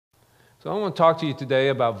So I want to talk to you today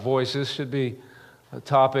about voices. Should be a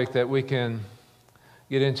topic that we can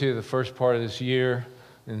get into the first part of this year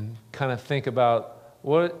and kind of think about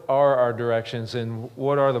what are our directions and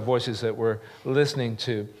what are the voices that we're listening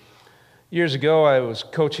to. Years ago, I was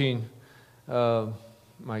coaching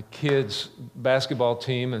my kids' basketball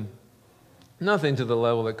team, and nothing to the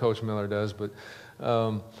level that Coach Miller does, but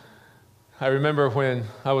I remember when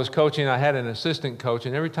I was coaching, I had an assistant coach,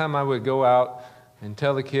 and every time I would go out and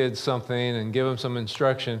tell the kids something and give them some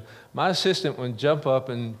instruction, my assistant would jump up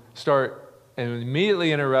and start and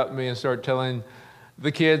immediately interrupt me and start telling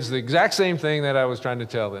the kids the exact same thing that I was trying to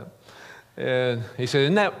tell them. And he said,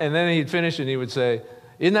 "Isn't that?" And then he'd finish and he would say,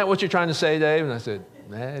 "Isn't that what you're trying to say, Dave?" And I said,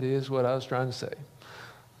 "That is what I was trying to say.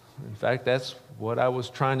 In fact, that's what I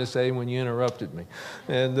was trying to say when you interrupted me."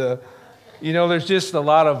 And, there's just a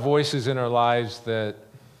lot of voices in our lives that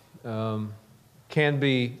can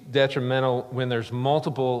be detrimental when there's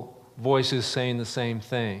multiple voices saying the same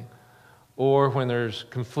thing or when there's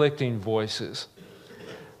conflicting voices.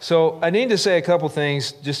 So I need to say a couple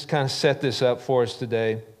things just to kind of set this up for us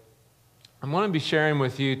today. I'm going to be sharing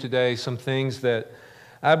with you today some things that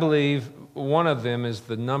I believe one of them is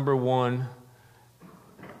the number one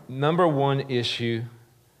issue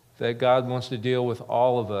that God wants to deal with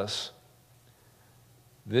all of us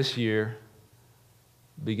this year,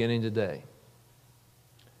 beginning today.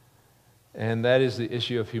 And that is the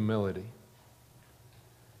issue of humility.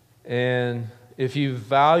 And if you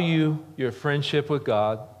value your friendship with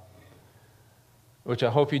God, which I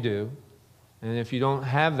hope you do, and if you don't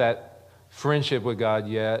have that friendship with God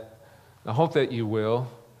yet, I hope that you will.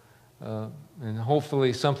 And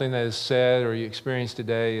hopefully something that is said or you experienced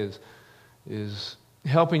today is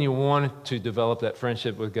helping you want to develop that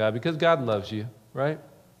friendship with God, because God loves you, right?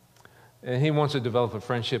 And He wants to develop a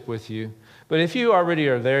friendship with you. But if you already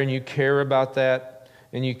are there and you care about that,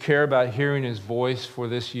 and you care about hearing His voice for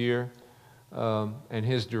this year, and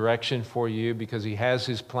His direction for you, because He has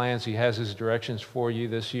His plans, He has His directions for you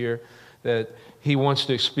this year, that He wants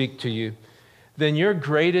to speak to you, then your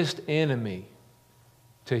greatest enemy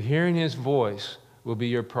to hearing His voice will be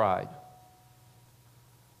your pride.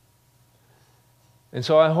 And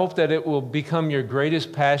so I hope that it will become your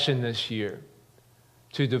greatest passion this year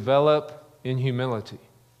to develop in humility.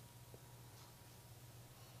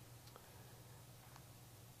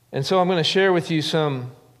 And so I'm going to share with you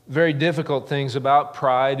some very difficult things about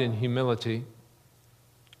pride and humility.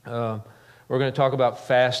 We're going to talk about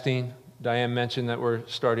fasting. Diane mentioned that we're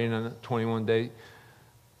starting on a 21-day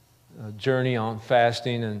journey on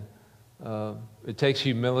fasting, and it takes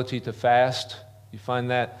humility to fast. You find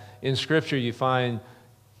that in Scripture. You find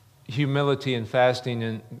humility and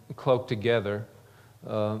fasting cloaked together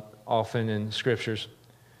often in Scriptures.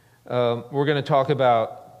 We're going to talk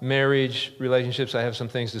about marriage, relationships. I have some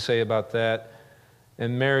things to say about that.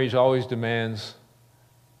 And marriage always demands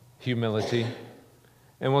humility.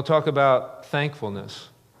 And we'll talk about thankfulness,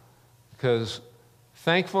 because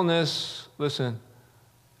thankfulness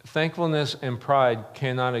and pride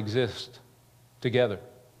cannot exist together.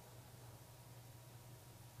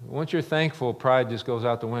 Once you're thankful, pride just goes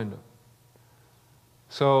out the window.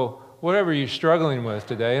 So whatever you're struggling with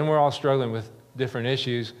today, and we're all struggling with different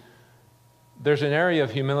issues, there's an area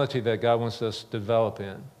of humility that God wants us to develop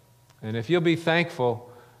in. And if you'll be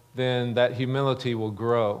thankful, then that humility will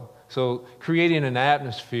grow. So creating an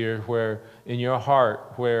atmosphere where, in your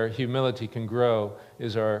heart, where humility can grow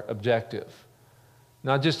is our objective.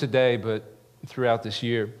 Not just today, but throughout this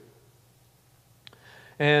year.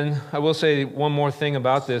 And I will say one more thing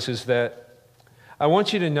about this is that I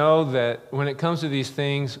want you to know that when it comes to these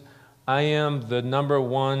things, I am the number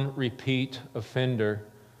one repeat offender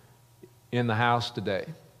in the house today.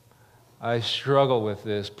 I struggle with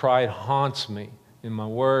this. Pride haunts me in my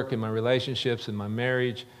work, in my relationships, in my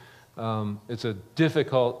marriage. It's a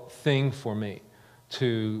difficult thing for me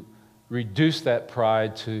to reduce that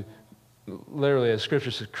pride, to literally, as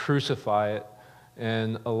Scripture says, crucify it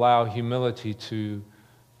and allow humility to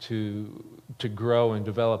grow and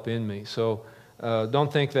develop in me. So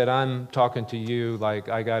don't think that I'm talking to you like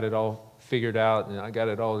I got it all figured out and I got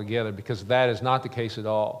it all together, because that is not the case at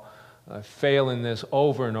all. I fail in this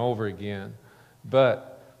over and over again.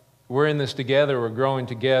 But we're in this together, we're growing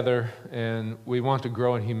together, and we want to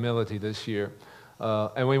grow in humility this year.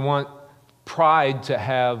 And we want pride to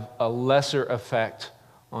have a lesser effect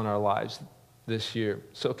on our lives this year.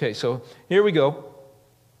 So here we go.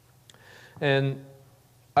 And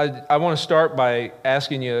I want to start by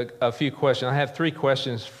asking you a few questions. I have 3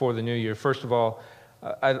 questions for the new year. First of all,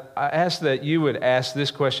 I ask that you would ask this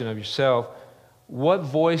question of yourself: what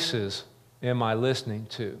voices am I listening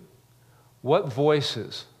to? What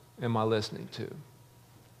voices am I listening to?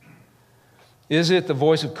 Is it the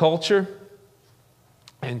voice of culture?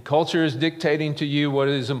 And culture is dictating to you what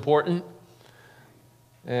is important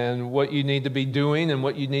and what you need to be doing and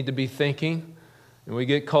what you need to be thinking. And we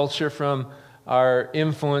get culture from our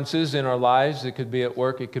influences in our lives. It could be at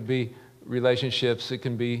work, it could be relationships, it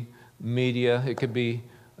can be media, it could be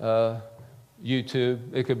YouTube,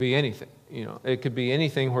 it could be anything. It could be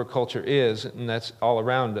anything where culture is, and that's all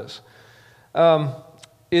around us.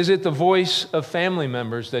 Is it the voice of family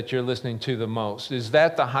members that you're listening to the most? Is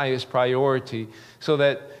that the highest priority? So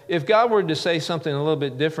that if God were to say something a little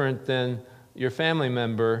bit different than your family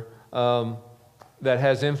member that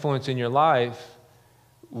has influence in your life,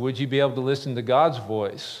 would you be able to listen to God's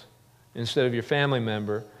voice instead of your family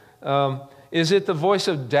member? Is it the voice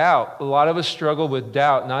of doubt? A lot of us struggle with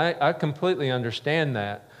doubt, and I completely understand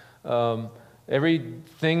that.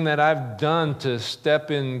 Everything that I've done to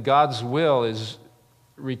step in God's will is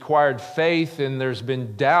required faith, and there's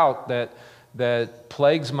been doubt that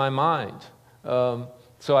plagues my mind.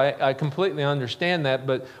 So I completely understand that,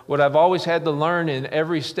 but what I've always had to learn in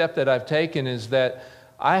every step that I've taken is that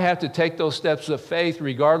I have to take those steps of faith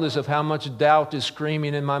regardless of how much doubt is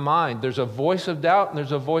screaming in my mind. There's a voice of doubt and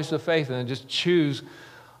there's a voice of faith, and I just choose.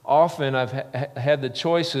 Often I've had the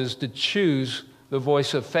choices to choose the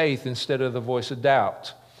voice of faith instead of the voice of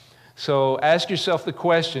doubt. So ask yourself the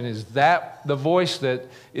question, is that the voice that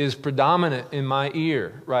is predominant in my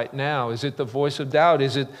ear right now? Is it the voice of doubt?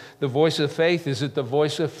 Is it the voice of faith? Is it the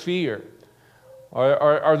voice of fear?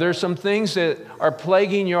 Are there some things that are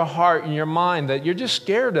plaguing your heart and your mind that you're just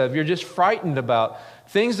scared of, you're just frightened about?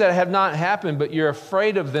 Things that have not happened, but you're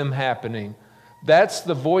afraid of them happening. That's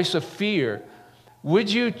the voice of fear.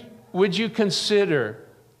 Would you consider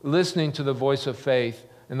listening to the voice of faith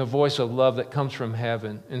and the voice of love that comes from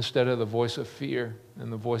heaven instead of the voice of fear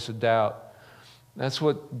and the voice of doubt? That's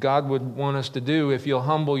what God would want us to do if you'll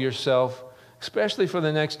humble yourself, especially for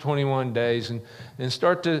the next 21 days, and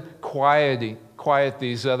start to quiet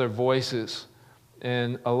these other voices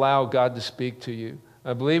and allow God to speak to you.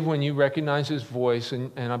 I believe when you recognize His voice,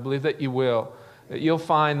 and I believe that you will, that you'll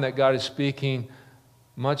find that God is speaking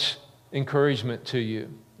much encouragement to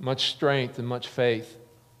you, much strength and much faith,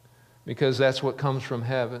 because that's what comes from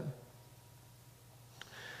heaven.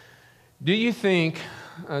 Do you think,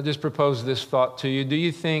 I just proposed this thought to you, do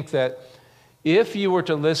you think that if you were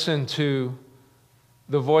to listen to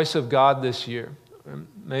the voice of God this year,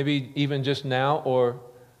 maybe even just now or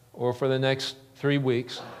for the next 3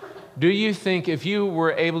 weeks, do you think if you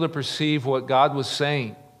were able to perceive what God was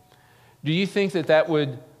saying, do you think that that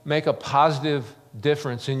would make a positive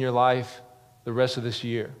difference in your life the rest of this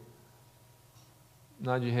year?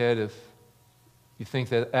 Nod your head if you think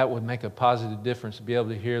that that would make a positive difference to be able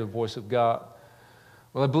to hear the voice of God.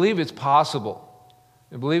 Well, I believe it's possible.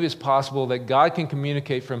 I believe it's possible that God can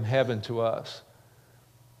communicate from heaven to us,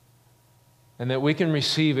 and that we can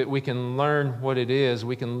receive it, we can learn what it is,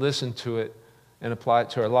 we can listen to it and apply it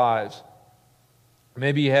to our lives.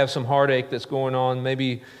 Maybe you have some heartache that's going on.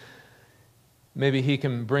 Maybe He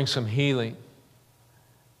can bring some healing.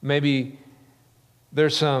 Maybe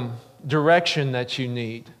there's some direction that you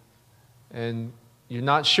need, and you're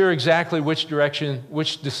not sure exactly which direction,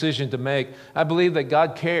 which decision to make. I believe that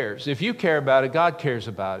God cares. If you care about it, God cares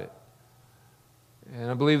about it. And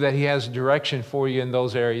I believe that He has direction for you in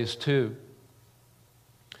those areas too.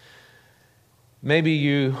 Maybe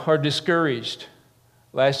you are discouraged.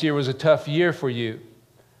 Last year was a tough year for you,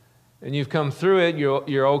 and you've come through it.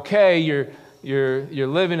 You're okay. You're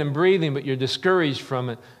living and breathing, but you're discouraged from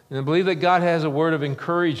it. And I believe that God has a word of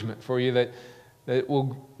encouragement for you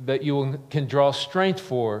that you can draw strength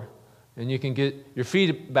for, and you can get your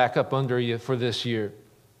feet back up under you for this year.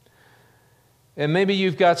 And maybe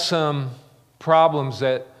you've got some problems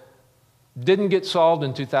that didn't get solved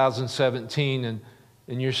in 2017, and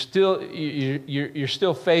you're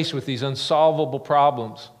still faced with these unsolvable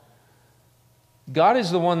problems. God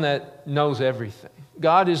is the one that knows everything.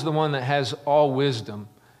 God is the one that has all wisdom,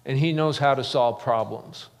 and He knows how to solve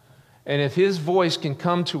problems. And if His voice can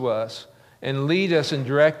come to us and lead us and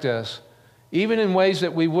direct us, even in ways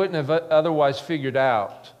that we wouldn't have otherwise figured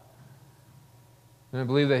out, then I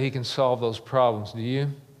believe that He can solve those problems. Do you?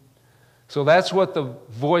 So that's what the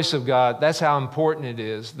voice of God, that's how important it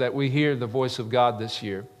is that we hear the voice of God this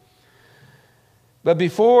year. But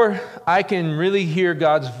before I can really hear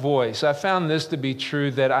God's voice, I found this to be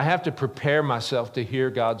true, that I have to prepare myself to hear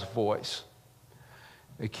God's voice.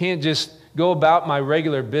 I can't just go about my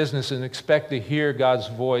regular business and expect to hear God's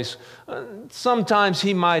voice. Sometimes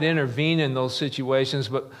He might intervene in those situations,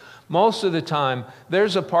 but most of the time,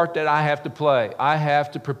 there's a part that I have to play. I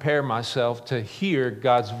have to prepare myself to hear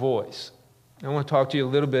God's voice. I want to talk to you a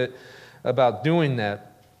little bit about doing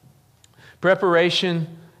that.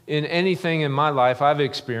 Preparation in anything in my life I've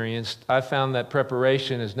experienced, I found that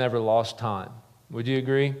preparation has never lost time. Would you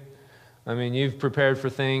agree? I mean, you've prepared for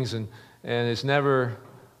things and it's never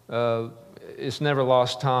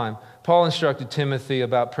lost time. Paul instructed Timothy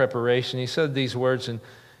about preparation. He said these words in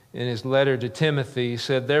his letter to Timothy. He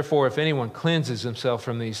said, "Therefore, if anyone cleanses himself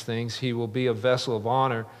from these things, he will be a vessel of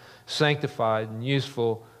honor, sanctified and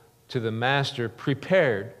useful to the master,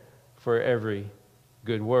 prepared for every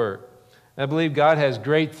good work." I believe God has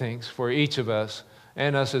great things for each of us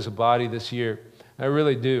and us as a body this year. I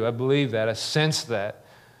really do. I believe that. I sense that.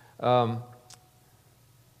 But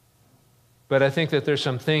I think that there's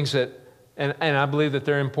some things that, and I believe that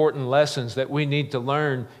there are important lessons that we need to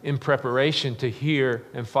learn in preparation to hear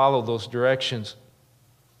and follow those directions.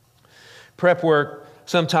 Prep work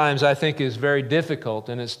sometimes I think is very difficult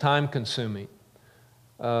and it's time consuming.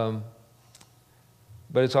 But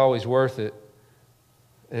it's always worth it.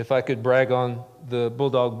 If I could brag on the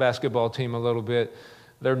Bulldog basketball team a little bit,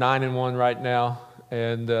 they're 9-1 right now,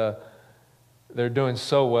 and they're doing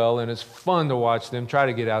so well, and it's fun to watch them. Try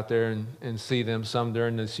to get out there and see them some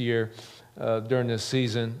during this year, during this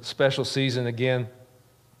season, special season again.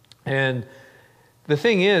 And the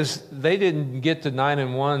thing is, they didn't get to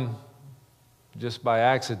 9-1 just by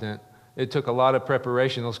accident. It took a lot of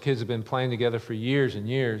preparation. Those kids have been playing together for years and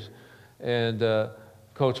years, and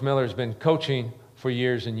Coach Miller has been coaching for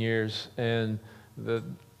years and years, and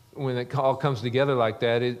when it all comes together like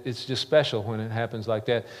that, it's just special when it happens like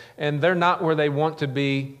that. And they're not where they want to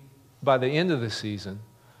be by the end of the season.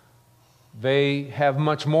 They have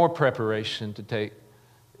much more preparation to take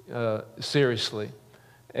seriously.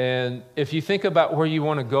 And if you think about where you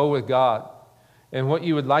want to go with God and what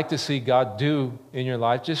you would like to see God do in your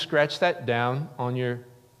life, just scratch that down on your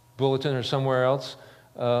bulletin or somewhere else,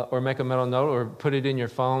 or make a mental note or put it in your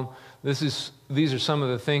phone. These are some of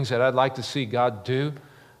the things that I'd like to see God do.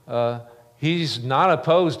 He's not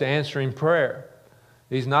opposed to answering prayer.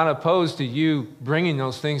 He's not opposed to you bringing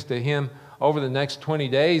those things to Him over the next 20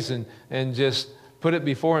 days and just put it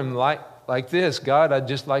before Him like this. God, I'd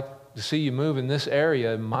just like to see you move in this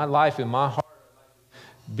area, in my life, in my heart.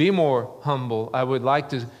 Be more humble. I would like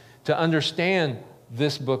to understand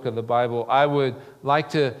this book of the Bible. I would like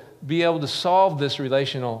to be able to solve this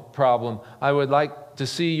relational problem. I would like to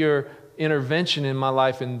see your intervention in my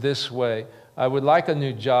life in this way. I would like a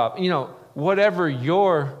new job. You know, whatever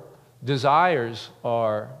your desires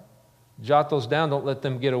are, jot those down. Don't let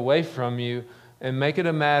them get away from you, and make it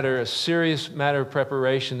a serious matter of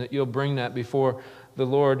preparation that you'll bring that before the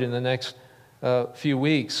Lord in the next few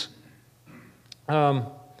weeks.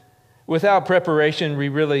 Without preparation,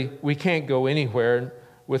 we can't go anywhere.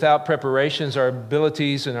 Without preparations, our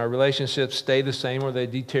abilities and our relationships stay the same or they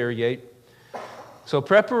deteriorate. So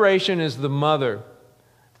preparation is the mother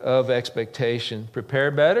of expectation. Prepare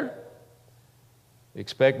better,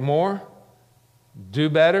 expect more, do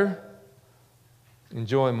better,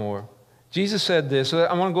 enjoy more. Jesus said this.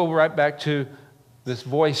 I want to go right back to this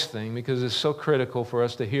voice thing because it's so critical for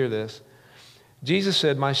us to hear this. Jesus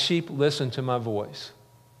said, "My sheep listen to my voice.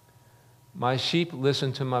 My sheep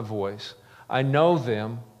listen to my voice. I know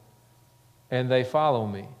them, and they follow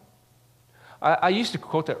me." I used to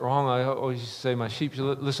quote that wrong. I always used to say, "My sheep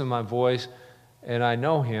listen to my voice, and I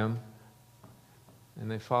know him,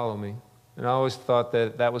 and they follow me." And I always thought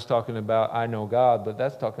that was talking about I know God, but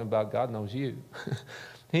that's talking about God knows you.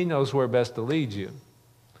 He knows where best to lead you.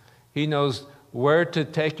 He knows where to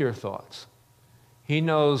take your thoughts. He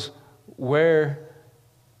knows where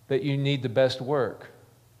that you need the best work.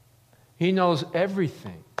 He knows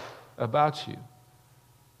everything about you.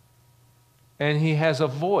 And He has a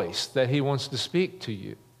voice that He wants to speak to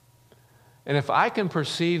you. And if I can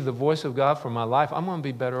perceive the voice of God for my life, I'm going to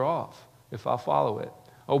be better off if I follow it.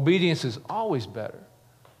 Obedience is always better.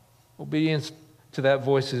 Obedience to that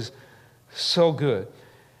voice is so good.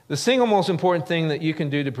 The single most important thing that you can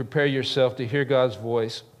do to prepare yourself to hear God's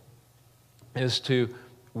voice is to,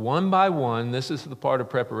 one by one, this is the part of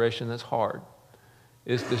preparation that's hard,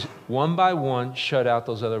 is to one by one shut out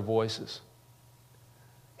those other voices.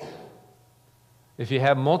 If you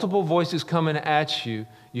have multiple voices coming at you,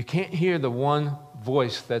 you can't hear the one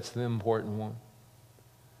voice that's the important one.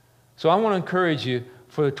 So I want to encourage you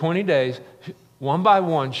for the 20 days, one by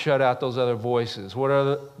one, shut out those other voices. What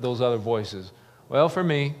are those other voices? Well, for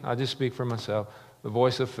me, I just speak for myself, the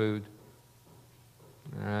voice of food.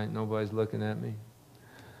 All right, nobody's looking at me.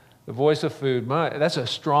 The voice of food, that's a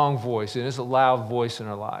strong voice, and it's a loud voice in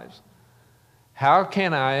our lives. How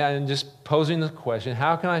can I'm just posing the question,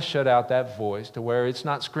 how can I shut out that voice to where it's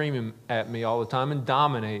not screaming at me all the time and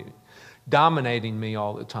dominating me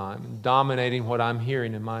all the time, and dominating what I'm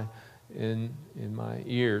hearing in my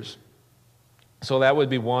ears? So that would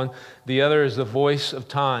be one. The other is the voice of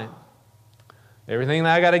time. Everything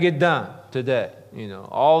that I got to get done today,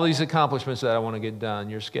 all these accomplishments that I want to get done,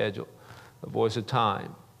 your schedule. The voice of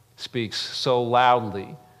time speaks so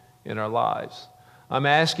loudly in our lives. I'm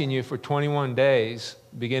asking you for 21 days,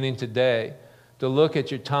 beginning today, to look at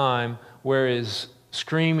your time where it's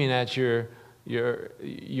screaming at your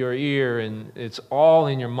ear, and it's all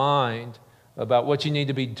in your mind about what you need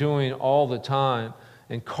to be doing all the time,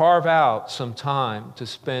 and carve out some time to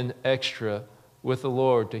spend extra with the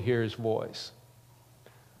Lord to hear His voice.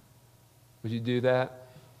 Would you do that?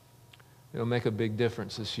 It'll make a big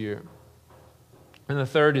difference this year. And the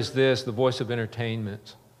third is this, the voice of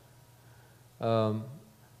entertainment.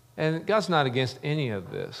 And God's not against any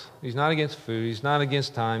of this. He's not against food. He's not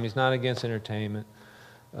against time. He's not against entertainment,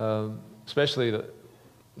 especially the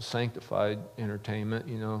sanctified entertainment,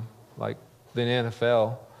 like the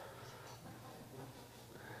NFL.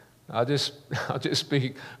 I'll just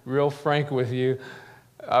speak real frank with you.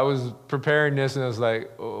 I was preparing this, and I was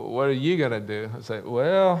like, what are you going to do? I was like,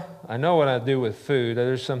 well, I know what I do with food.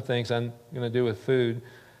 There's some things I'm going to do with food.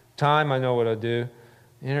 Time, I know what I do.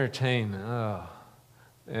 Entertainment,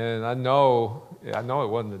 And I know it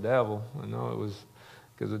wasn't the devil. I know it was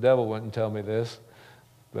because the devil wouldn't tell me this.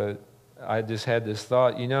 But I just had this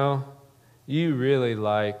thought, you really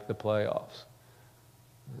like the playoffs.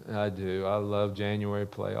 I do. I love January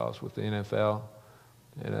playoffs with the NFL.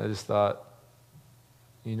 And I just thought,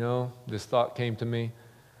 this thought came to me.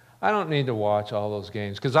 I don't need to watch all those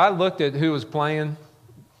games. Because I looked at who was playing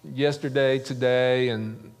yesterday, today,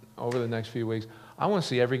 and over the next few weeks. I want to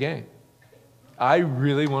see every game. I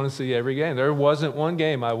really want to see every game. There wasn't one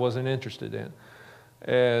game I wasn't interested in.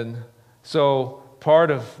 And so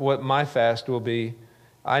part of what my fast will be,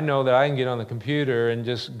 I know that I can get on the computer and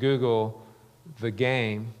just Google the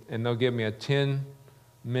game, and they'll give me a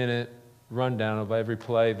 10-minute rundown of every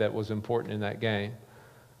play that was important in that game.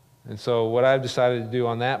 And so what I've decided to do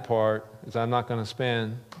on that part is I'm not going to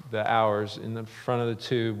spend the hours in the front of the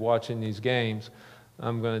tube watching these games.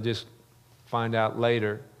 I'm going to just find out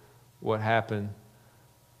later what happened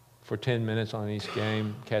for 10 minutes on each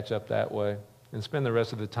game, catch up that way, and spend the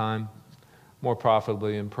rest of the time more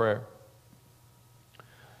profitably in prayer.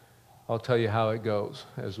 I'll tell you how it goes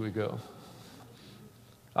as we go.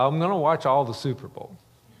 I'm going to watch all the Super Bowl.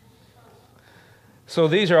 So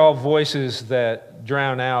these are all voices that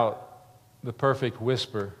drown out the perfect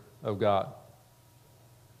whisper of God.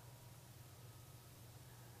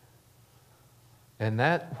 And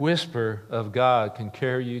that whisper of God can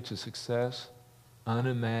carry you to success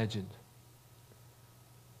unimagined.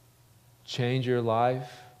 Change your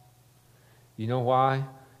life. You know why?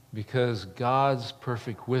 Because God's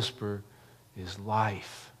perfect whisper is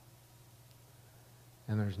life.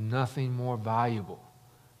 And there's nothing more valuable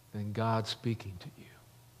than God speaking to you.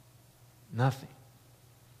 Nothing.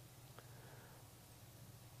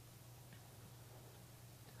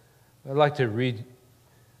 I'd like to read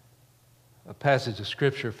a passage of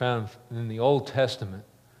Scripture found in the Old Testament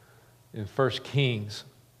in 1 Kings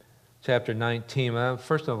chapter 19.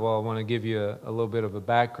 First of all, I want to give you a little bit of a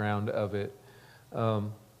background of it.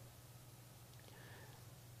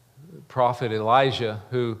 Prophet Elijah,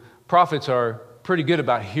 prophets are pretty good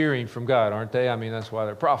about hearing from God, aren't they? I mean, that's why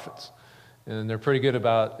they're prophets. And they're pretty good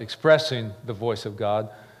about expressing the voice of God.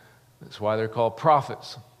 That's why they're called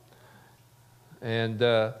prophets. And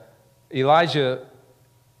Elijah,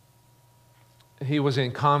 he was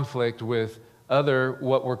in conflict with other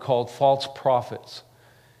what were called false prophets.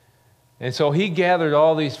 And so he gathered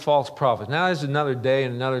all these false prophets. Now it's another day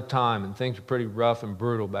and another time, and things were pretty rough and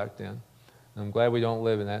brutal back then. I'm glad we don't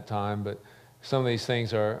live in that time, but some of these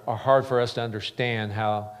things are hard for us to understand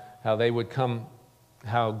how they would come,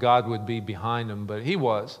 how God would be behind them. But it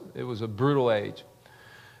was a brutal age.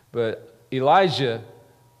 But Elijah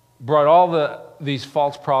brought all these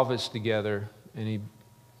false prophets together, and he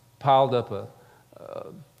piled up a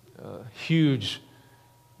huge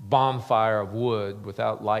bonfire of wood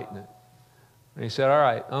without lighting it. And he said, all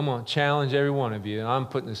right, I'm going to challenge every one of you. And I'm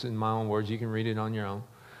putting this in my own words. You can read it on your own.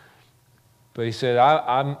 But he said,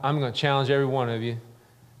 I'm going to challenge every one of you.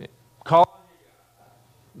 Call on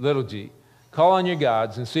your little g. Call on your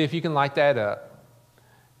gods and see if you can light that up.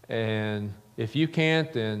 And if you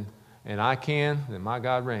can't, and I can, then my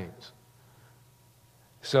God reigns.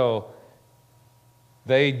 So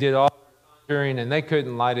they did all the conjuring, and they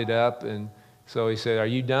couldn't light it up. And so he said, are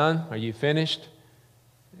you done? Are you finished?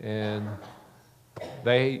 And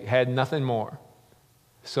They had nothing more.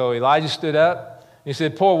 So Elijah stood up, and he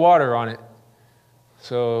said, pour water on it.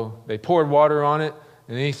 So they poured water on it,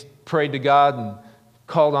 and he prayed to God and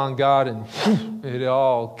called on God, and it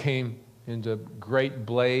all came into great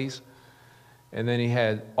blaze. And then he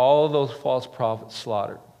had all of those false prophets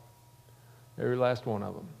slaughtered. Every last one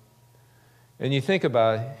of them. And you think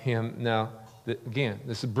about him now, again,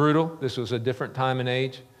 this is brutal. This was a different time and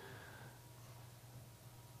age.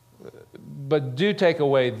 But do take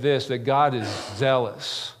away this, that God is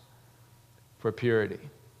zealous for purity.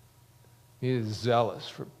 He is zealous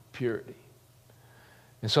for purity.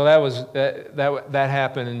 And so that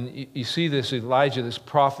happened. And you see this Elijah, this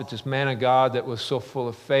prophet, this man of God that was so full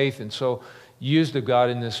of faith and so used of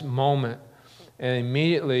God in this moment. And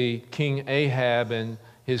immediately King Ahab and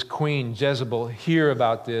his queen Jezebel hear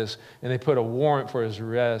about this, and they put a warrant for his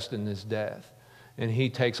arrest and his death. And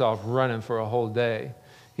he takes off running for a whole day.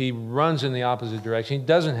 He runs in the opposite direction. He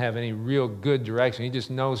doesn't have any real good direction. He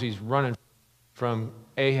just knows he's running from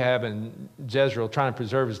Ahab and Jezreel, trying to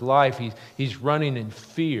preserve his life. He's running in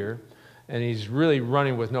fear, and he's really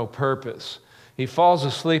running with no purpose. He falls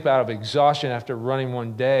asleep out of exhaustion after running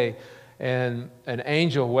one day, and an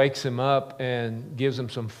angel wakes him up and gives him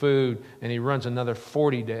some food, and he runs another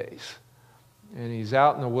 40 days. And he's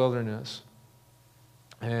out in the wilderness.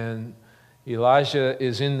 And Elijah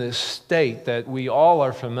is in this state that we all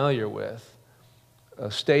are familiar with,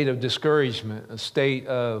 a state of discouragement, a state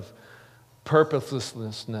of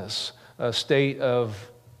purposelessness, a state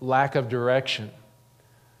of lack of direction.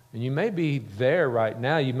 And you may be there right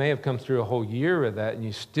now. You may have come through a whole year of that, and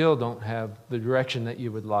you still don't have the direction that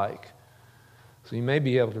you would like. So you may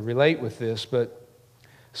be able to relate with this. But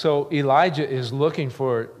so Elijah is looking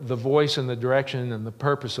for the voice and the direction and the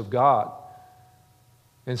purpose of God.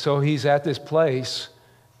 And so he's at this place,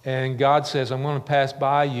 and God says, I'm going to pass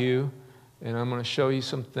by you, and I'm going to show you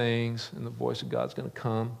some things, and the voice of God's going to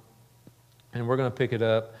come. And we're going to pick it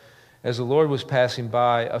up. As the Lord was passing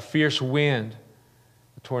by, a fierce wind,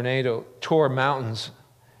 a tornado, tore mountains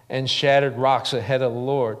and shattered rocks ahead of the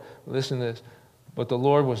Lord. Listen to this. But the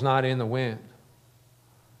Lord was not in the wind.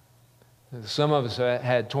 Some of us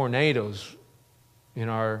had tornadoes in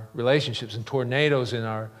our relationships, and tornadoes in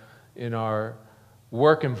our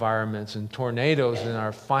work environments, and tornadoes in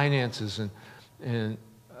our finances. And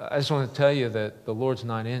I just want to tell you that the Lord's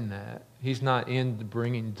not in that. He's not in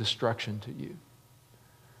bringing destruction to you.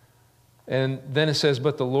 And then it says,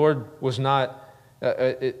 but the Lord was not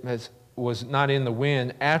in the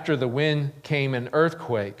wind. After the wind came an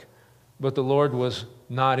earthquake, but the Lord was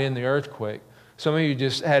not in the earthquake. Some of you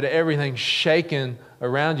just had everything shaken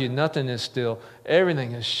around you. Nothing is still.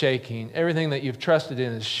 Everything is shaking. Everything that you've trusted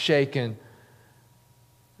in is shaken.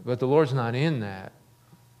 But the Lord's not in that.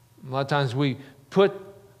 A lot of times we put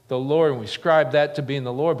the Lord and we ascribe that to being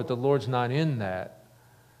the Lord, but the Lord's not in that.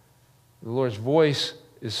 The Lord's voice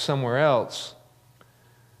is somewhere else.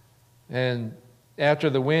 And after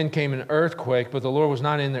the wind came an earthquake, but the Lord was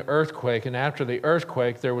not in the earthquake. And after the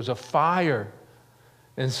earthquake, there was a fire.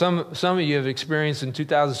 And some of you have experienced in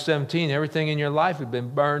 2017, everything in your life had been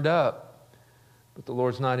burned up. But the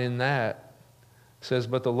Lord's not in that. It says,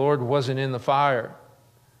 but the Lord wasn't in the fire.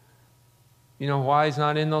 You know why He's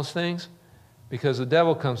not in those things? Because the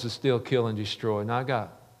devil comes to steal, kill, and destroy, not God.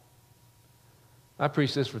 I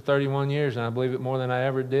preached this for 31 years, and I believe it more than I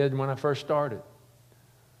ever did when I first started.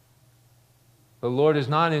 The Lord is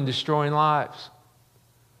not in destroying lives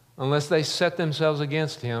unless they set themselves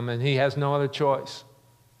against Him, and He has no other choice.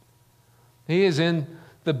 He is in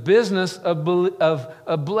the business of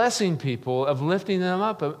blessing people, of lifting them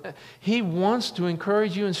up. He wants to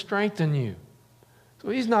encourage you and strengthen you. So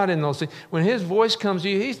He's not in those things. When His voice comes to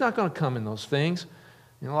you, He's not going to come in those things.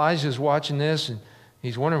 And Elijah's watching this, and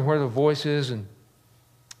he's wondering where the voice is. And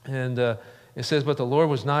it says, but the Lord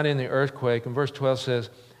was not in the earthquake. And verse 12 says,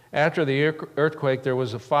 after the earthquake there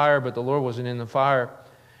was a fire, but the Lord wasn't in the fire.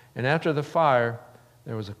 And after the fire,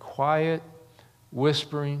 there was a quiet,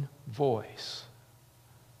 whispering voice.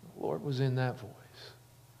 The Lord was in that voice.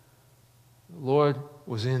 The Lord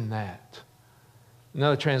was in that.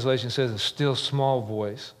 Another translation says a still small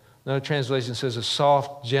voice. Another translation says a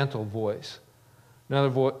soft, gentle voice.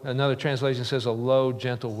 Another translation says a low,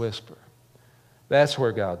 gentle whisper. That's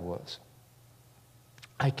where God was.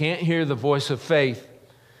 I can't hear the voice of faith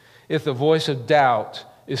if the voice of doubt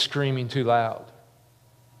is screaming too loud.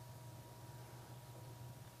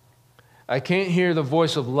 I can't hear the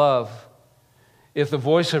voice of love if the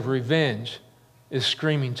voice of revenge is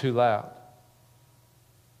screaming too loud.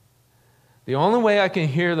 The only way I can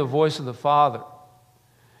hear the voice of the Father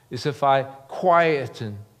is if I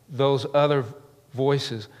quieten those other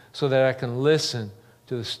voices so that I can listen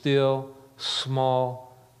to the still,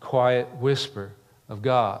 small, quiet whisper of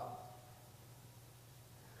God.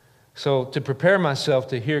 So to prepare myself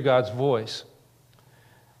to hear God's voice,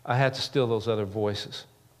 I had to still those other voices.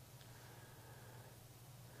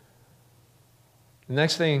 The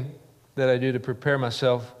next thing that I do to prepare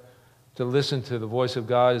myself to listen to the voice of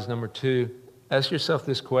God is number 2, ask yourself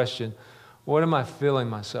this question: what am I filling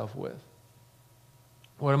myself with?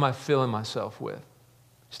 What am I filling myself with?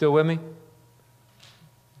 Still with me?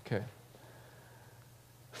 Okay.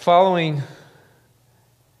 Following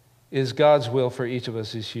is God's will for each of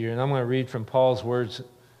us this year. And I'm going to read from Paul's words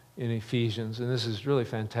in Ephesians. And this is really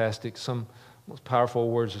fantastic. Some most powerful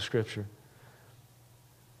words of Scripture.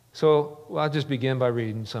 So I'll just begin by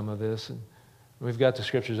reading some of this. And we've got the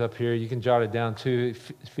Scriptures up here. You can jot it down too.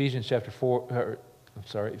 Ephesians chapter 5,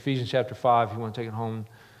 if you want to take it home,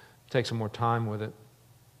 take some more time with it.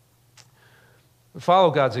 Follow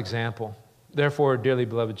God's example. Therefore, dearly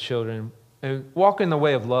beloved children, and walk in the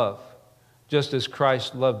way of love, just as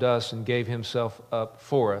Christ loved us and gave himself up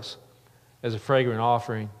for us as a fragrant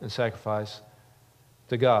offering and sacrifice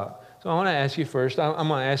to God. So I want to ask you first, I'm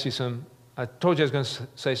going to ask you some, I told you I was going to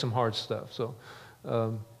say some hard stuff, so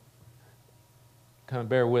kind of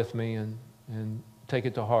bear with me and take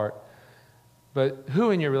it to heart. But who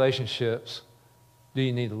in your relationships do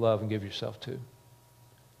you need to love and give yourself to?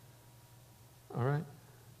 All right?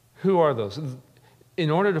 Who are those? In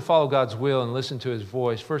order to follow God's will and listen to his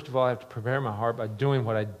voice, first of all, I have to prepare my heart by doing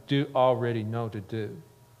what I do already know to do.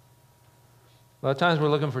 A lot of times we're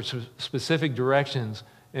looking for specific directions,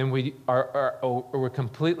 and we're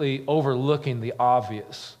completely overlooking the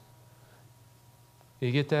obvious.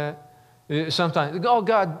 You get that? Sometimes, oh,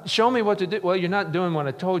 God, show me what to do. Well, you're not doing what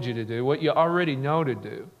I told you to do, what you already know to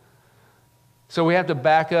do. So we have to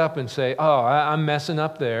back up and say, oh, I'm messing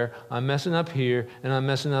up there, I'm messing up here, and I'm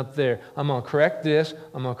messing up there. I'm going to correct this,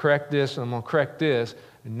 I'm going to correct this, and I'm going to correct this.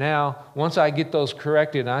 And now, once I get those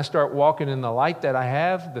corrected and I start walking in the light that I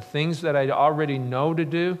have, the things that I already know to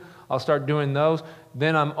do, I'll start doing those.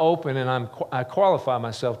 Then I'm open and I qualify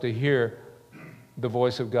myself to hear the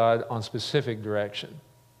voice of God on specific direction.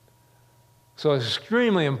 So it's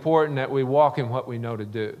extremely important that we walk in what we know to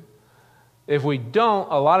do. If we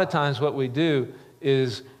don't, a lot of times what we do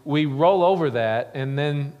is we roll over that, and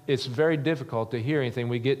then it's very difficult to hear anything.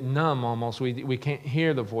 We get numb almost. We can't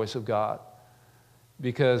hear the voice of God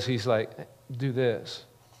because he's like, do this.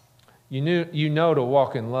 You know to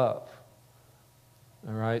walk in love.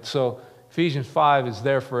 All right? So Ephesians 5 is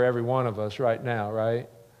there for every one of us right now, right?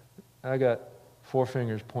 I got 4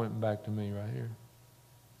 fingers pointing back to me right here.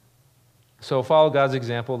 So follow God's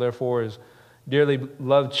example, therefore, as dearly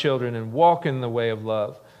loved children, and walk in the way of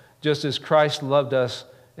love, just as Christ loved us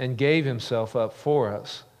and gave himself up for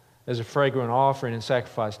us as a fragrant offering and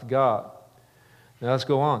sacrifice to God. Now let's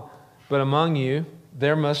go on. But among you,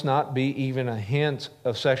 there must not be even a hint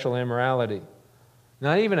of sexual immorality.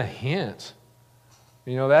 Not even a hint.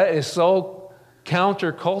 You know, that is so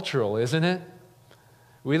countercultural, isn't it?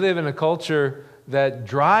 We live in a culture that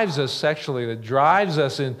drives us sexually, that drives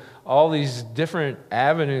us in all these different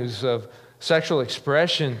avenues of sexual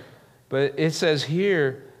expression, but it says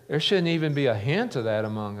here there shouldn't even be a hint of that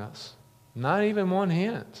among us. Not even one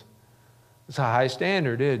hint. It's a high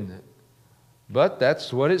standard, isn't it? But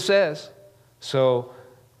that's what it says. So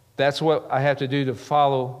that's what I have to do to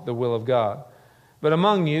follow the will of God. But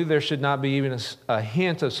among you there should not be even a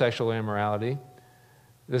hint of sexual immorality.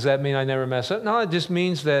 Does that mean I never mess up? No, it just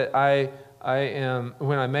means that I am,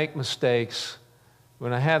 when I make mistakes,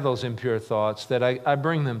 when I have those impure thoughts, that I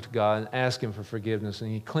bring them to God and ask him for forgiveness,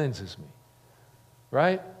 and he cleanses me.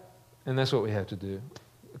 Right? And that's what we have to do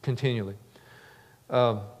continually.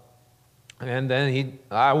 And then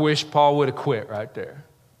I wish Paul would have quit right there.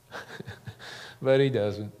 But he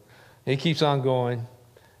doesn't. He keeps on going.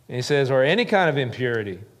 And he says, or any kind of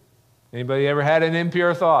impurity. Anybody ever had an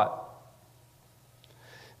impure thought?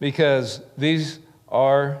 Because these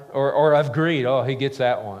or of greed. Oh, he gets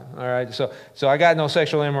that one. All right. So I got no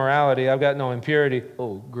sexual immorality. I've got no impurity.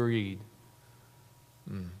 Oh, greed.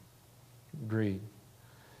 Greed.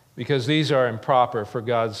 Because these are improper for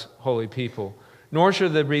God's holy people. Nor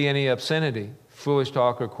should there be any obscenity, foolish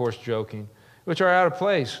talk, or coarse joking, which are out of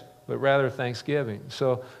place, but rather thanksgiving.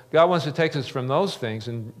 So God wants to take us from those things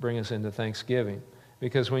and bring us into thanksgiving.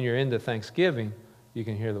 Because when you're into thanksgiving, you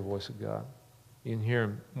can hear the voice of God. You can hear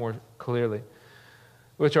him more clearly.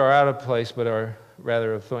 Which are out of place, but are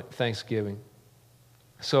rather of thanksgiving.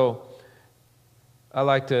 So, I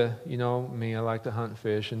like to, I like to hunt and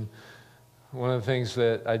fish. And one of the things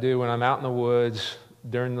that I do when I'm out in the woods,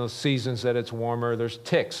 during those seasons that it's warmer, there's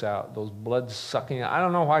ticks out, those blood-sucking. I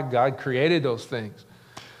don't know why God created those things.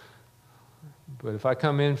 But if I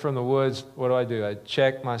come in from the woods, what do? I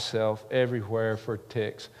check myself everywhere for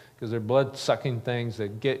ticks because they're blood-sucking things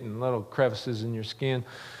that get in little crevices in your skin.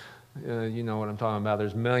 You know what I'm talking about.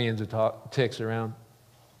 There's millions of ticks around.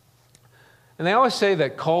 And they always say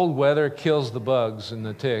that cold weather kills the bugs and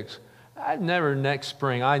the ticks. Every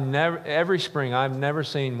spring, I've never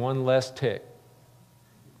seen one less tick.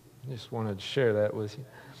 Just wanted to share that with you.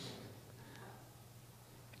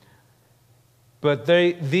 But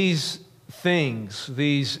these things,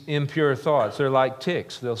 these impure thoughts, they're like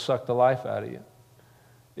ticks. They'll suck the life out of you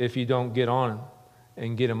if you don't get on them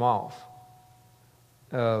and get them off.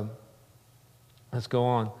 Let's go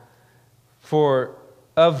on. For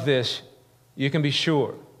of this you can be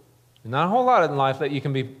sure. Not a whole lot in life that you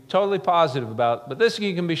can be totally positive about, but this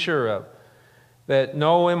you can be sure of, that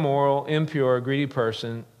no immoral, impure, greedy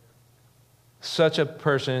person, such a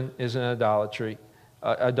person is an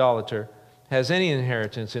idolater, has any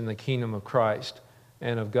inheritance in the kingdom of Christ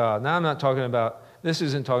and of God. Now I'm not talking about, this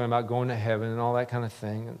isn't talking about going to heaven and all that kind of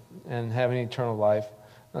thing and having eternal life.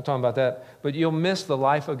 I'm not talking about that. But you'll miss the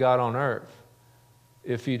life of God on earth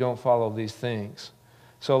if you don't follow these things.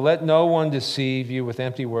 So let no one deceive you with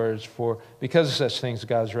empty words, for because of such things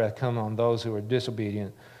God's wrath come on those who are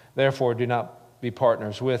disobedient. Therefore do not be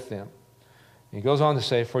partners with them. He goes on to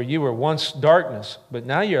say, for you were once darkness, but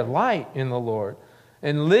now you're light in the Lord,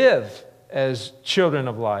 and live as children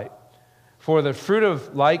of light. For the fruit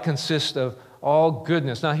of light consists of all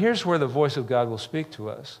goodness. Now here's where the voice of God will speak to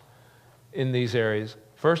us in these areas.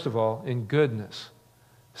 First of all, in goodness.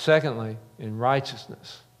 Secondly, in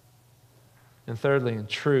righteousness. And thirdly, in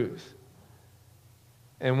truth.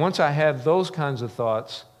 And once I have those kinds of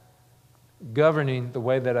thoughts governing the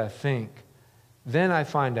way that I think, then I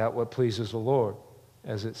find out what pleases the Lord,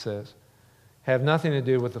 as it says. Have nothing to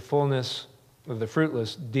do with the fullness of the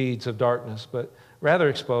fruitless deeds of darkness, but rather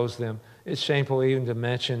expose them. It's shameful even to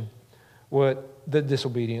mention what the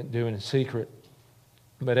disobedient do in secret.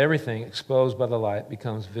 But everything exposed by the light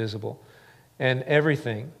becomes visible, and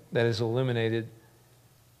everything that is illuminated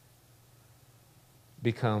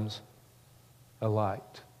becomes a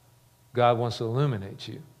light. God wants to illuminate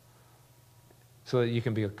you so that you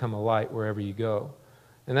can become a light wherever you go.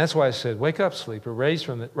 And that's why I said, wake up, sleeper, rise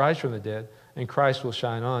from the dead, and Christ will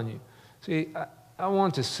shine on you. See, I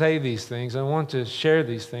want to say these things. I want to share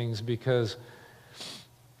these things because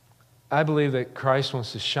I believe that Christ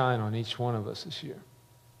wants to shine on each one of us this year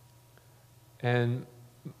and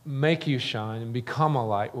make you shine and become a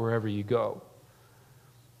light wherever you go.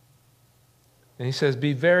 And he says,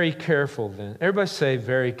 be very careful then. Everybody say,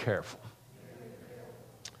 very careful.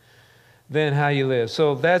 Then how you live.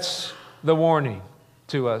 So that's the warning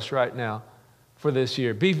to us right now for this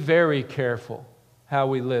year. Be very careful how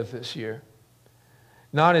we live this year.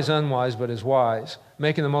 Not as unwise, but as wise,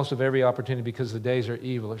 making the most of every opportunity because the days are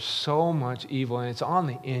evil. There's so much evil, and it's on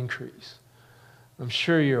the increase. I'm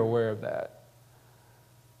sure you're aware of that.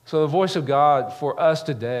 So the voice of God for us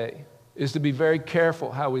today is to be very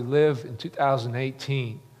careful how we live in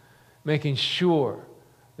 2018, making sure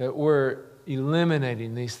that we're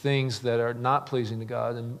eliminating these things that are not pleasing to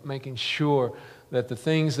God and making sure that the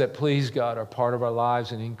things that please God are part of our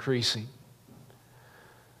lives and increasing.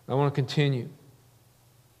 I want to continue.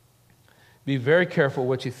 Be very careful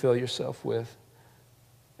what you fill yourself with.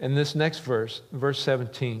 And this next verse, verse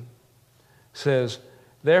 17, says,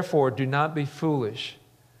 therefore do not be foolish,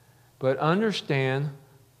 but understand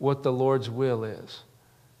what the Lord's will is.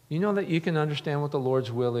 You know that you can understand what the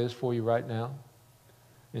Lord's will is for you right now?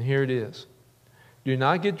 And here it is. Do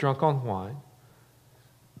not get drunk on wine,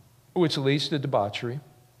 which leads to debauchery.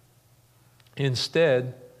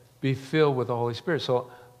 Instead, be filled with the Holy Spirit. So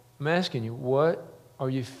I'm asking you, what are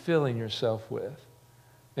you filling yourself with?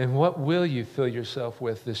 And what will you fill yourself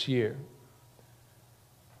with this year?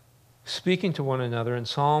 Speaking to one another in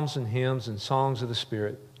psalms and hymns and songs of the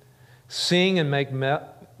Spirit. Sing and make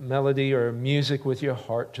melody or music with your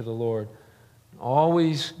heart to the Lord.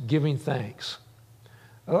 Always giving thanks.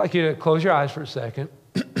 I'd like you to close your eyes for a second.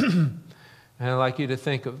 And I'd like you to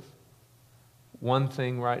think of one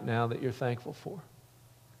thing right now that you're thankful for.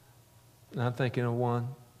 And I'm thinking of one.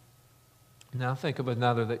 Now think of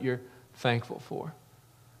another that you're thankful for.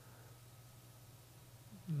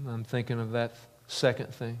 And I'm thinking of that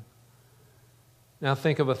second thing. Now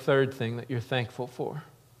think of a third thing that you're thankful for.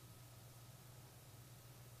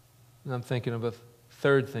 And I'm thinking of a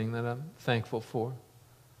third thing that I'm thankful for.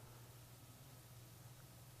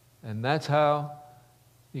 And that's how,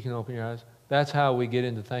 you can open your eyes, that's how we get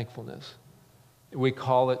into thankfulness. we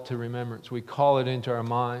call it to remembrance. We call it into our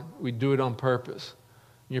mind. We do it on purpose.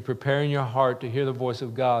 You're preparing your heart to hear the voice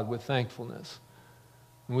of God with thankfulness.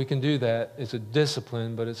 And we can do that. It's a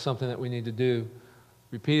discipline, but it's something that we need to do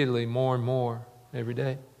repeatedly, more and more, every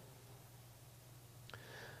day.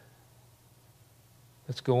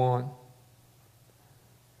 Let's go on.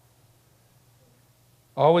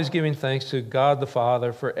 Always giving thanks to God the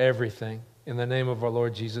Father for everything in the name of our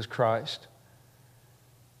Lord Jesus Christ.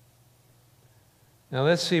 Now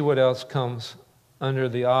let's see what else comes under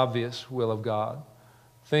the obvious will of God.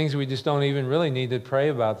 Things we just don't even really need to pray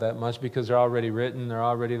about that much because they're already written, they're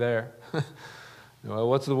already there. Well,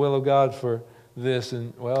 what's the will of God for this?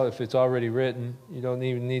 And well, if it's already written, you don't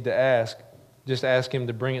even need to ask. Just ask Him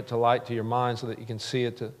to bring it to light to your mind so that you can see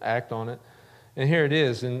it, to act on it. And here it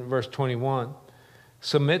is in verse 21.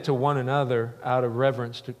 Submit to one another out of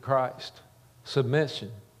reverence to Christ.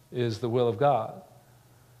 Submission is the will of God.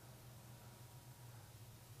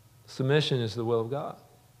 Submission is the will of God.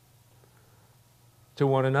 To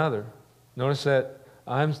one another. Notice that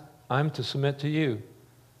I'm to submit to you.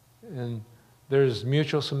 And there's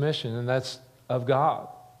mutual submission, and that's of God.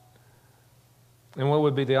 And what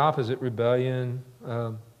would be the opposite? Rebellion,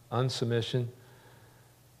 unsubmission.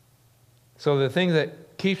 So the thing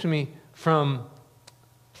that keeps me from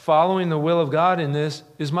following the will of God in this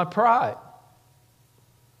is my pride.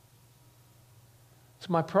 It's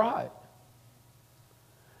my pride.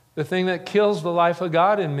 The thing that kills the life of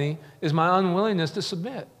God in me is my unwillingness to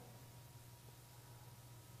submit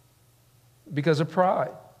because of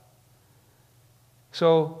pride.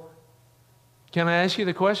 So, can I ask you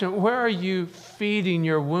the question, where are you feeding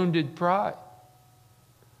your wounded pride?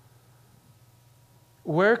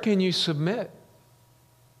 Where can you submit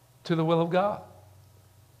to the will of God?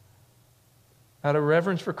 Out of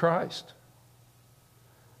reverence for Christ.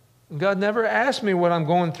 God never asked me what I'm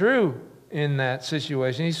going through in that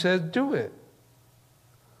situation. He said, do it.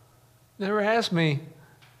 Never asked me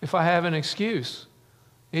if I have an excuse.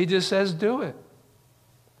 He just says, do it.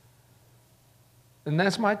 And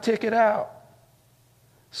that's my ticket out.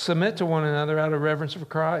 Submit to one another out of reverence for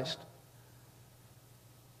Christ.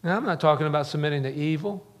 Now, I'm not talking about submitting to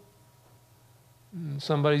evil,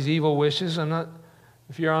 somebody's evil wishes.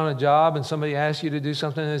 If you're on a job and somebody asks you to do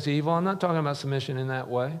something that's evil, I'm not talking about submission in that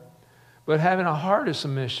way. But having a heart of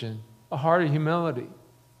submission, a heart of humility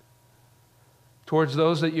towards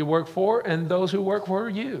those that you work for and those who work for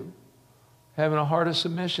you. Having a heart of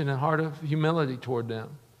submission and a heart of humility toward them.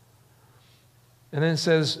 And then it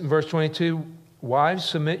says in verse 22, wives,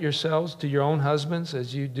 submit yourselves to your own husbands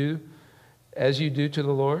as you do to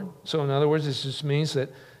the Lord. So in other words, this just means that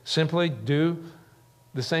simply do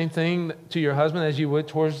the same thing to your husband as you would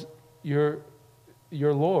towards your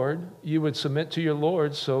Lord. You would submit to your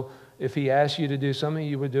Lord. So if he asks you to do something,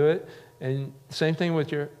 you would do it. And same thing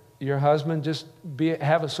with your husband. Just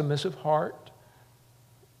have a submissive heart.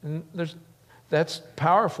 And that's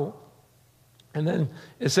powerful. And then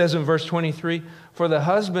it says in verse 23, for the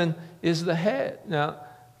husband is the head. Now,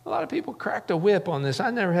 a lot of people cracked a whip on this. I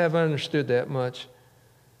never have understood that much.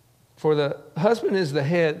 For the husband is the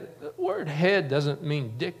head. The word head doesn't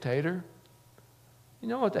mean dictator. You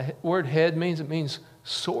know what the word head means? It means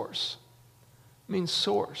source. It means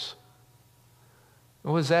source.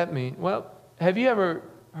 What does that mean? Well, have you ever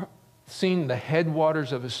seen the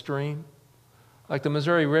headwaters of a stream? Like the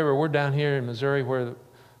Missouri River. We're down here in Missouri where the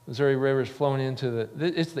Missouri River is flowing into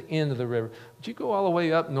it's the end of the river. But you go all the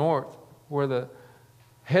way up north where the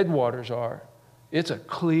headwaters are. It's a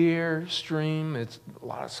clear stream. It's a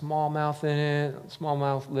lot of smallmouth in it.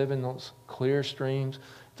 Smallmouth live in those clear streams.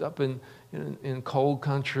 It's up in cold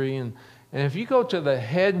country. And if you go to the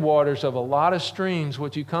headwaters of a lot of streams,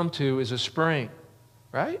 what you come to is a spring,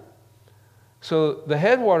 right? So the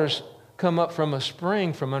headwaters come up from a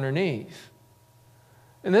spring from underneath.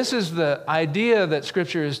 And this is the idea that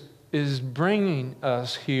Scripture is bringing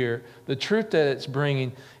us here. The truth that it's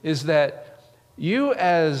bringing is that you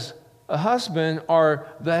as a husband are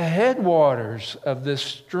the headwaters of this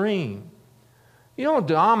stream. You don't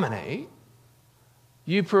dominate.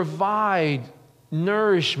 You provide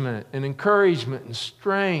nourishment and encouragement and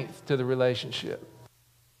strength to the relationship.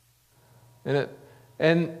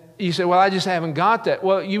 And you say, well, I just haven't got that.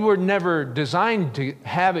 Well, you were never designed to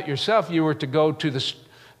have it yourself. You were to go to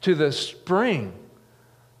the spring.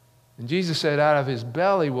 And Jesus said, out of his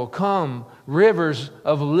belly will come rivers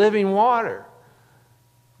of living water.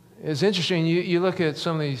 It's interesting. You look at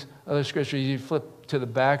some of these other scriptures, you flip to the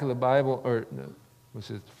back of the Bible, or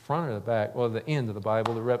was it the front or the back? Well, the end of the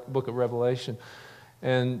Bible, the book of Revelation.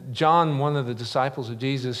 And John, one of the disciples of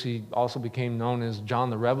Jesus, he also became known as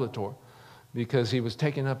John the Revelator. because he was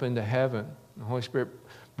taken up into heaven. The Holy Spirit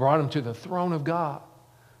brought him to the throne of God.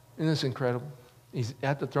 Isn't this incredible? He's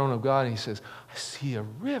at the throne of God and he says, I see a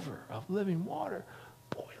river of living water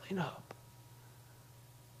boiling up.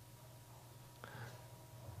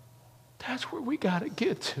 That's where we got to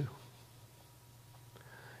get to.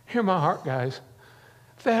 Hear my heart, guys.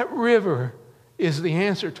 That river is the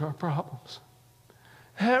answer to our problems.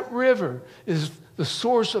 That river is the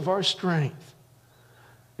source of our strength.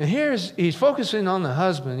 And he's focusing on the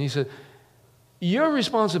husband. He said, your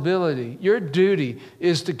responsibility, your duty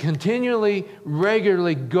is to continually,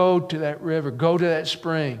 regularly go to that river, go to that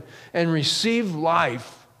spring, and receive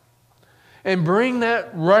life. And bring that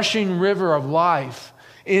rushing river of life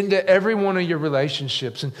into every one of your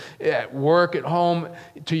relationships, and at work, at home,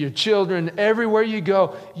 to your children, everywhere you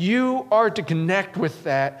go. You are to connect with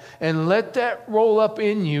that and let that roll up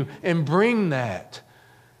in you and bring that.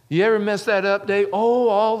 You ever mess that up, Dave? Oh,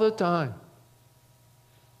 all the time.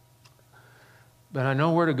 But I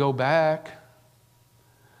know where to go back.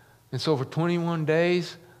 And so for 21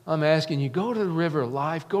 days, I'm asking you, go to the river of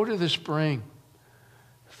life, go to the spring.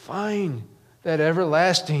 Find that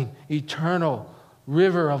everlasting, eternal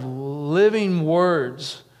river of living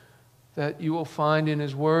words that you will find in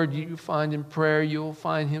His Word, you find in prayer, you will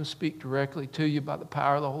find Him speak directly to you by the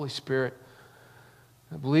power of the Holy Spirit.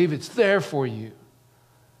 I believe it's there for you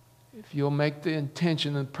if you'll make the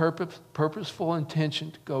intention and purposeful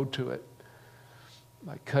intention to go to it.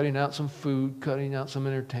 By cutting out some food, cutting out some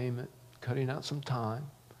entertainment, cutting out some time.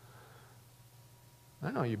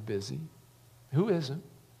 I know you're busy. Who isn't?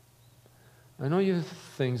 I know you have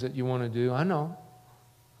things that you want to do. I know.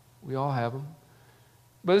 We all have them.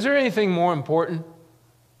 But is there anything more important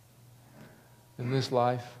in this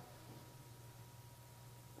life?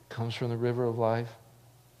 It comes from the river of life.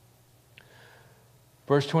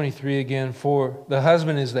 Verse 23 again, for the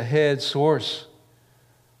husband is the head source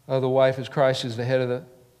of the wife, as Christ is the head of the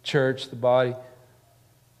church, the body,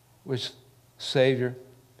 which Savior.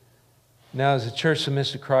 Now as the church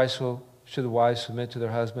submits to Christ, so should the wives submit to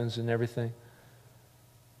their husbands in everything.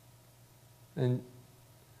 And,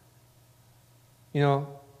 you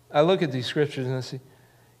know, I look at these scriptures and I see,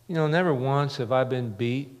 you know, never once have I been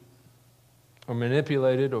beat or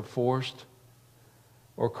manipulated or forced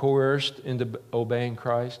or coerced into obeying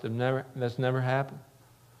Christ. That's never happened.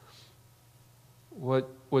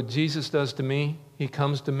 What Jesus does to me, He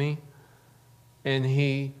comes to me and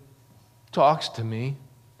He talks to me.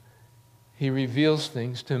 He reveals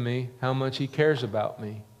things to me, how much He cares about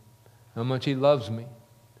me, how much He loves me.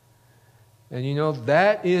 And you know,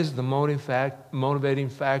 that is the motivating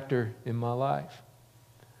factor in my life.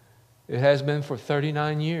 It has been for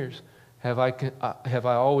 39 years. Have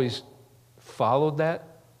I always followed that?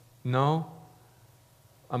 No.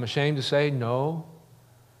 I'm ashamed to say no.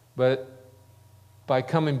 But by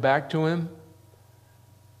coming back to Him,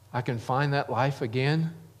 I can find that life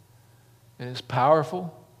again. And it's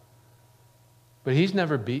powerful. But He's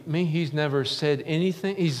never beat me. He's never said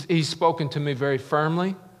anything. He's spoken to me very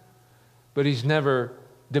firmly. But He's never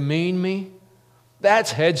demeaned me.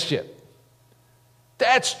 That's headship.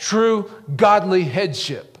 That's true godly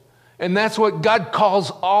headship. And that's what God calls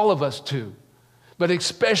all of us to. But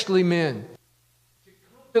especially men. To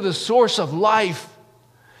come to the source of life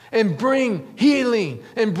and bring healing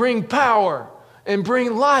and bring power and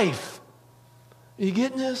bring life. Are you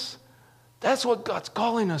getting this? That's what God's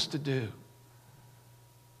calling us to do.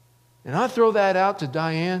 And I throw that out to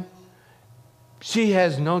Diane. She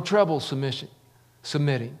has no trouble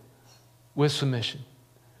submitting with submission.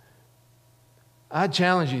 I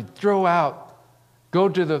challenge you, go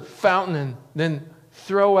to the fountain and then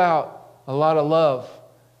throw out a lot of love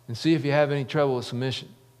and see if you have any trouble with submission.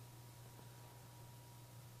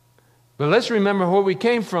 But let's remember where we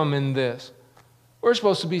came from in this. We're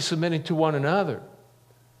supposed to be submitting to one another.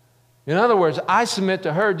 In other words, I submit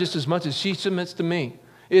to her just as much as she submits to me.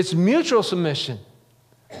 It's mutual submission.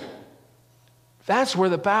 That's where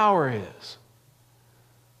the power is.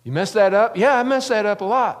 You mess that up? Yeah, I mess that up a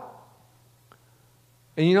lot.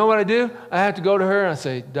 And you know what I do? I have to go to her and I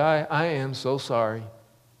say, Di, I am so sorry.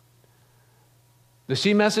 Does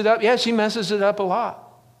she mess it up? Yeah, she messes it up a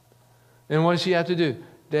lot. And what does she have to do?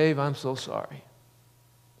 Dave, I'm so sorry.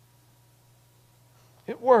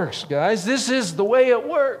 It works, guys. This is the way it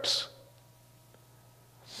works.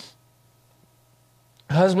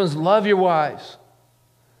 Husbands, love your wives.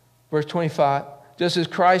 Verse 25, just as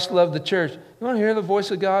Christ loved the church. You want to hear the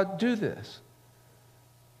voice of God? Do this.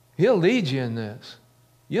 He'll lead you in this.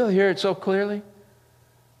 You'll hear it so clearly.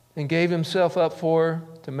 And gave Himself up for her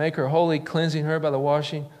to make her holy, cleansing her by the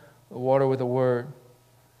washing of water with the word.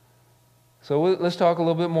 So let's talk a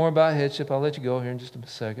little bit more about headship. I'll let you go here in just a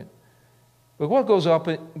second. But what goes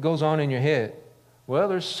on in your head? Well,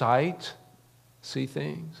 there's sight, see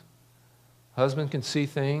things. Husband can see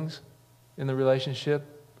things in the relationship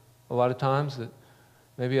a lot of times that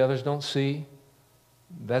maybe others don't see.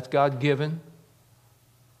 That's God-given.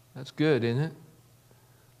 That's good, isn't it?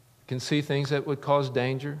 Can see things that would cause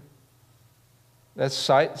danger. That's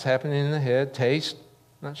sight. It's happening in the head. Taste.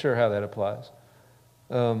 Not sure how that applies.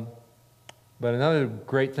 But another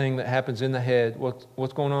great thing that happens in the head,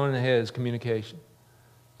 what's going on in the head is communication.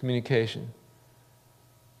 Communication.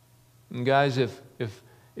 And guys, if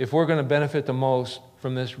we're going to benefit the most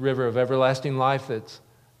from this river of everlasting life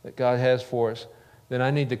that God has for us, then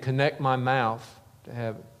I need to connect my mouth to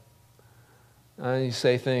heaven. I need to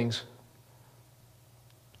say things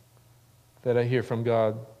that I hear from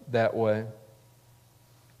God that way.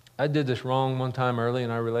 I did this wrong one time early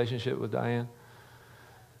in our relationship with Diane.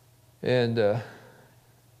 And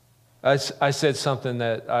I said something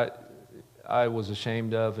that I was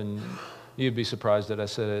ashamed of, and you'd be surprised that I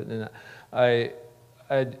said it. And I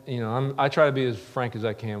try to be as frank as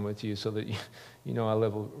I can with you so that you know I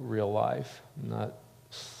live a real life, not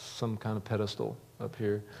some kind of pedestal up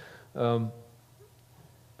here. But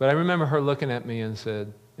I remember her looking at me and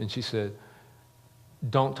she said,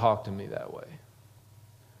 "Don't talk to me that way."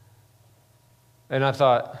 And I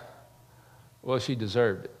thought, well, she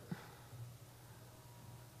deserved it.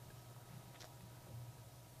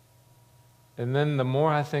 And then the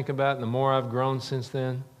more I think about it, and the more I've grown since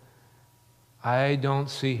then, I don't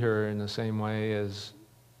see her in the same way as,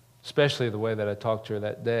 especially the way that I talked to her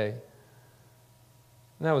that day.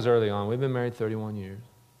 And that was early on. We've been married 31 years.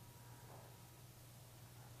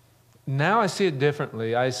 Now I see it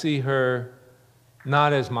differently. I see her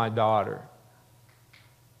not as my daughter.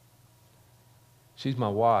 She's my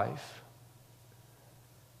wife.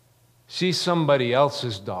 She's somebody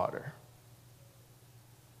else's daughter.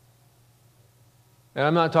 And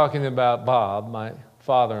I'm not talking about Bob, my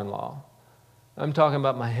father-in-law. I'm talking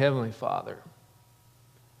about my Heavenly Father.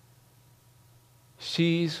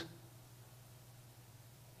 She's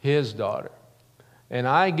His daughter. And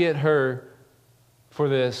I get her for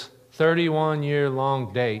this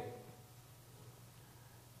 31-year-long date.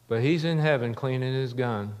 But He's in heaven cleaning His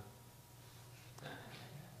gun.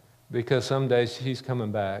 Because someday she's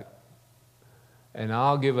coming back. And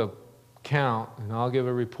I'll give a count and I'll give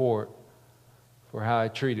a report for how I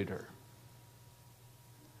treated her.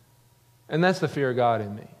 And that's the fear of God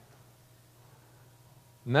in me.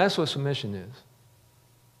 And that's what submission is.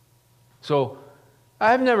 So,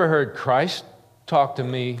 I've never heard Christ talk to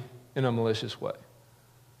me in a malicious way.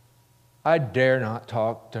 I dare not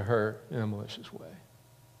talk to her in a malicious way.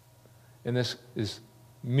 And this is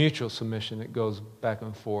mutual submission that goes back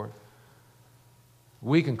and forth.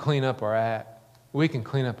 We can clean up our act. We can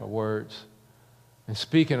clean up our words and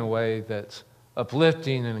speak in a way that's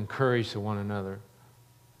uplifting and encouraging to one another.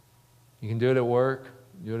 You can do it at work,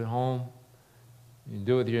 do it at home, you can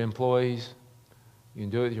do it with your employees, you can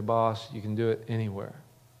do it with your boss, you can do it anywhere.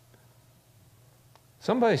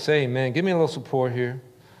 Somebody say amen. Give me a little support here.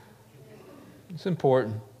 It's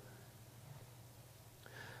important.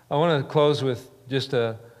 I want to close with just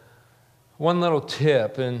one little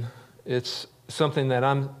tip, and it's something that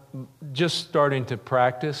I'm just starting to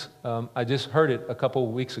practice. I just heard it a couple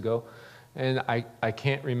of weeks ago, and I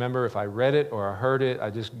can't remember if I read it or I heard it. I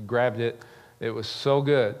just grabbed it. It was so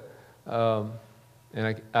good.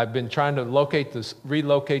 And I've been trying to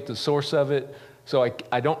relocate the source of it, so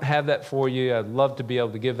I don't have that for you. I'd love to be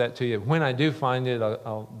able to give that to you. When I do find it,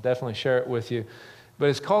 I'll definitely share it with you. But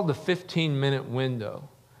it's called the 15-minute window.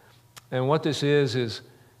 And what this is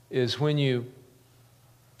when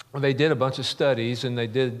they did a bunch of studies, and they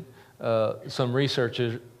did some research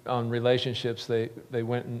on relationships. They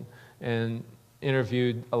went and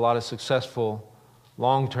interviewed a lot of successful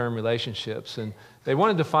long-term relationships, and they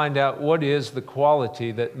wanted to find out what is the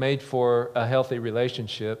quality that made for a healthy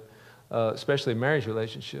relationship, especially a marriage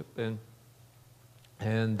relationship.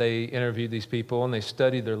 And they interviewed these people, and they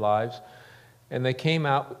studied their lives, and they came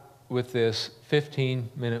out with this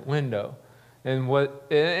 15-minute window. And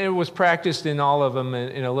it was practiced in all of them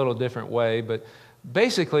in a little different way, but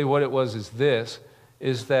basically what it was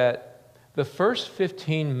is that the first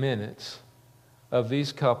 15 minutes of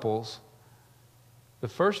these couples, the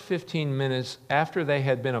first 15 minutes after they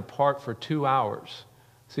had been apart for 2 hours,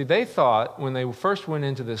 see, they thought when they first went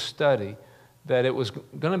into this study that it was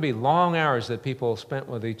going to be long hours that people spent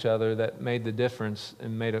with each other that made the difference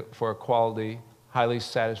and made it for a quality, highly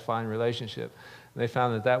satisfying relationship. And they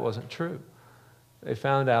found that wasn't true. They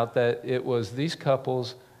found out that it was these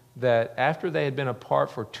couples that after they had been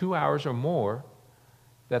apart for 2 hours or more,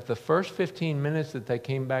 that the first 15 minutes that they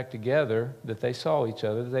came back together, that they saw each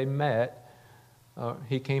other, they met,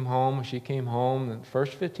 he came home, she came home, the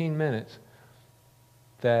first 15 minutes,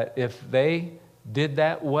 that if they did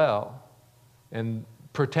that well and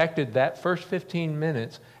protected that first 15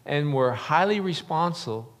 minutes and were highly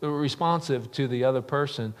responsive to the other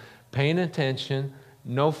person, paying attention,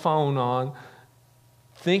 no phone on,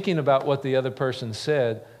 thinking about what the other person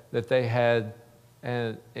said, that they had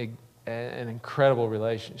an incredible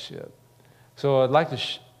relationship. So I'd like to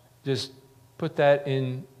just put that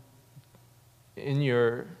in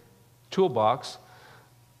your toolbox.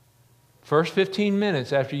 First 15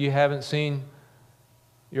 minutes after you haven't seen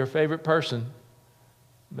your favorite person,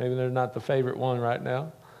 maybe they're not the favorite one right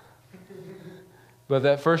now, but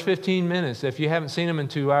that first 15 minutes, if you haven't seen them in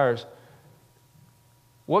 2 hours,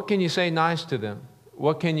 what can you say nice to them?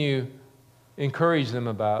 What can you encourage them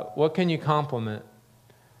about? What can you compliment?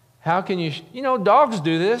 How can you, dogs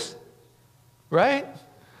do this, right?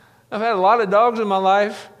 I've had a lot of dogs in my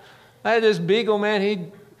life. I had this beagle,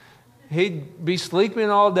 man, he'd be sleeping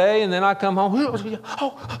all day, and then I'd come home,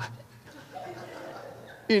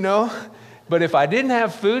 But if I didn't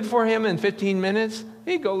have food for him in 15 minutes,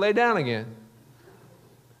 he'd go lay down again.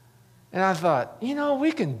 And I thought,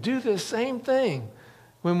 we can do this same thing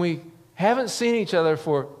when we haven't seen each other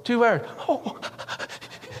for 2 hours.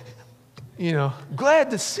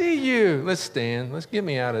 Glad to see you. Let's stand. Let's get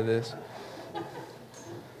me out of this.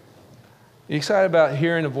 You excited about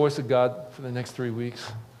hearing the voice of God for the next 3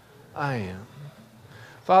 weeks? I am.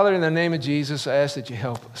 Father, in the name of Jesus, I ask that you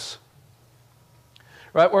help us.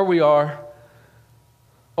 Right where we are,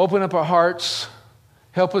 open up our hearts.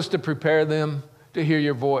 Help us to prepare them to hear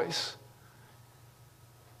your voice.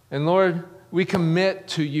 And Lord, we commit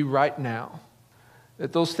to you right now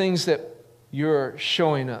that those things that you're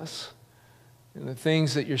showing us and the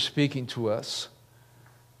things that you're speaking to us,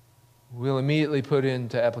 we'll immediately put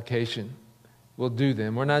into application. We'll do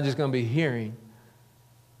them. We're not just going to be hearing.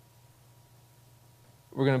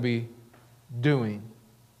 We're going to be doing.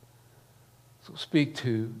 So speak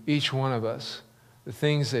to each one of us the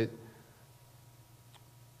things that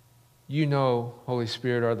Holy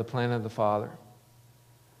Spirit, are the plan of the Father.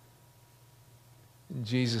 In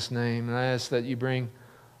Jesus' name. And I ask that you bring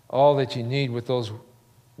all that you need with those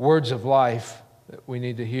words of life that we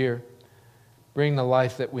need to hear. Bring the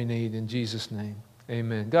life that we need in Jesus' name.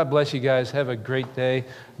 Amen. God bless you guys. Have a great day.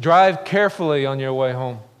 Drive carefully on your way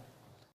home.